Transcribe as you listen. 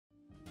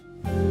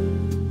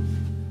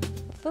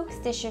Fuchs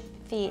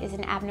Dystrophy is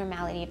an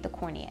abnormality of the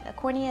cornea. The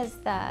cornea is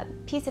the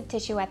piece of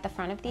tissue at the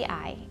front of the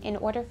eye. In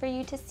order for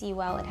you to see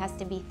well, it has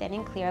to be thin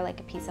and clear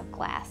like a piece of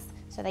glass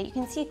so that you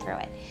can see through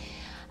it.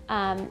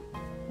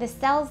 The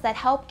cells that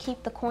help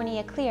keep the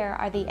cornea clear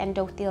are the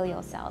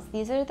endothelial cells.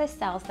 These are the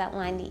cells that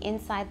line the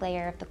inside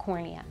layer of the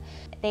cornea.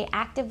 They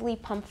actively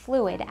pump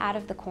fluid out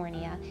of the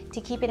cornea to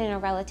keep it in a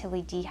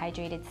relatively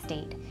dehydrated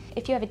state.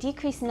 If you have a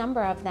decreased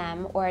number of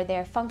them or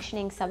they're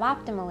functioning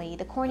suboptimally,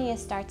 the cornea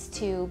starts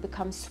to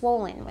become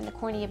swollen. When the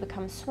cornea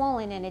becomes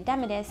swollen and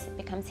edematous, it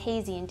becomes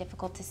hazy and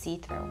difficult to see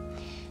through.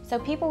 So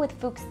people with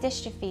Fuchs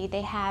dystrophy,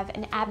 they have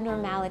an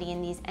abnormality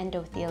in these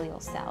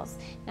endothelial cells.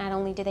 Not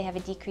only do they have a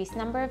decreased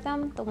number of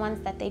them, the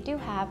ones that they do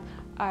have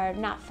are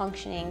not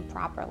functioning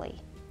properly.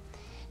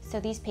 So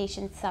these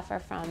patients suffer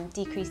from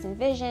decrease in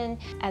vision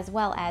as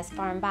well as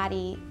foreign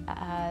body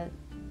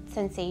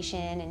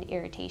sensation and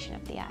irritation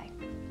of the eye.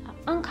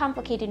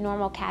 Uncomplicated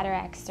normal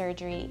cataract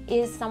surgery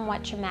is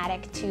somewhat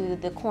traumatic to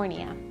the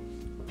cornea.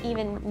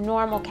 Even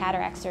normal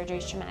cataract surgery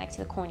is traumatic to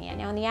the cornea.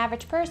 Now, in the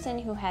average person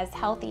who has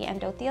healthy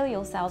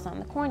endothelial cells on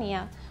the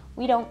cornea,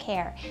 we don't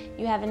care.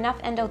 You have enough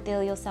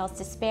endothelial cells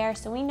to spare,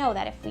 so we know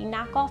that if we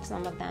knock off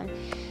some of them,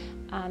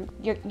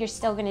 you're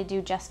still going to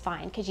do just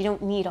fine because you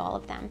don't need all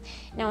of them.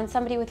 Now, in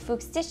somebody with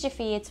Fuchs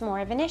dystrophy, it's more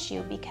of an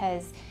issue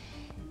because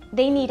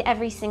they need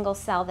every single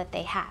cell that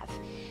they have.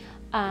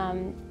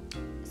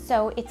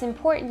 So it's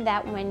important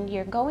that when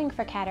you're going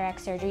for cataract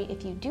surgery,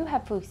 if you do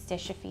have Fuchs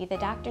dystrophy, the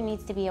doctor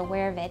needs to be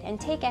aware of it and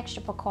take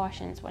extra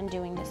precautions when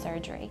doing the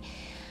surgery.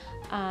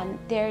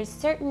 There's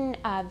certain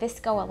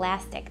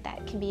viscoelastic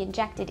that can be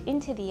injected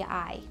into the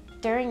eye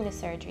during the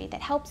surgery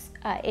that helps,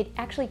 it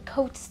actually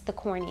coats the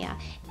cornea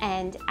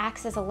and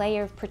acts as a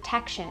layer of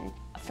protection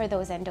for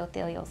those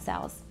endothelial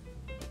cells.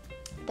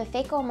 The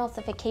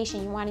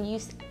phacoemulsification, you want to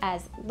use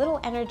as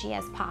little energy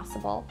as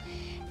possible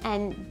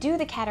and do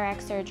the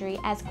cataract surgery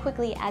as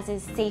quickly as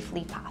is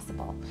safely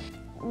possible.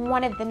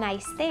 One of the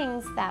nice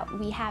things that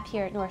we have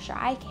here at North Shore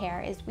Eye Care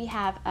is we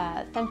have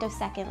a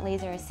femtosecond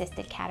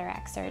laser-assisted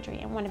cataract surgery.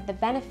 And one of the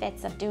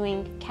benefits of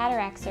doing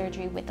cataract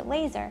surgery with the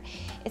laser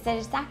is that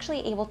it's actually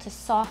able to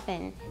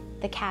soften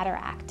the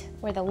cataract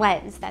or the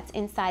lens that's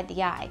inside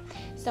the eye.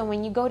 So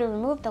when you go to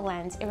remove the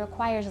lens, it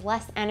requires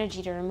less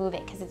energy to remove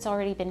it because it's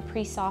already been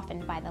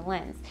pre-softened by the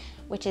lens,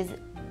 which is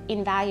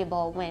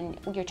invaluable when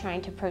you're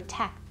trying to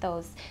protect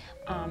those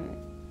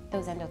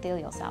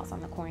endothelial cells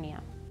on the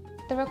cornea.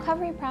 The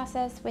recovery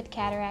process with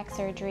cataract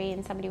surgery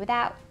in somebody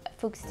without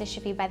Fuchs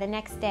dystrophy, by the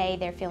next day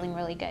they're feeling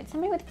really good.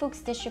 Somebody with Fuchs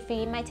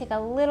dystrophy might take a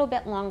little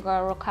bit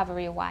longer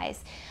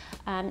recovery-wise.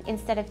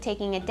 Instead of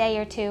taking a day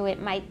or two,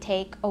 it might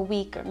take a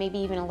week or maybe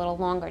even a little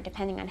longer,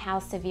 depending on how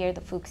severe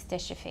the Fuchs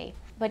dystrophy.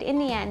 But in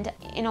the end,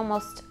 in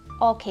almost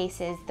all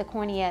cases, the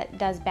cornea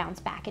does bounce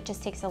back. It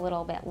just takes a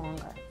little bit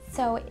longer.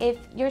 So if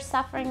you're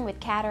suffering with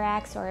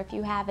cataracts, or if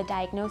you have a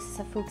diagnosis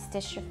of Fuchs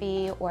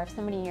dystrophy, or if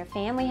somebody in your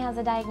family has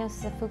a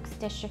diagnosis of Fuchs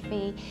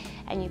dystrophy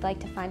and you'd like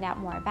to find out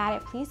more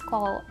about it, please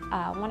call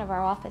one of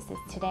our offices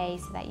today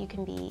so that you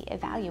can be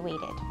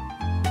evaluated.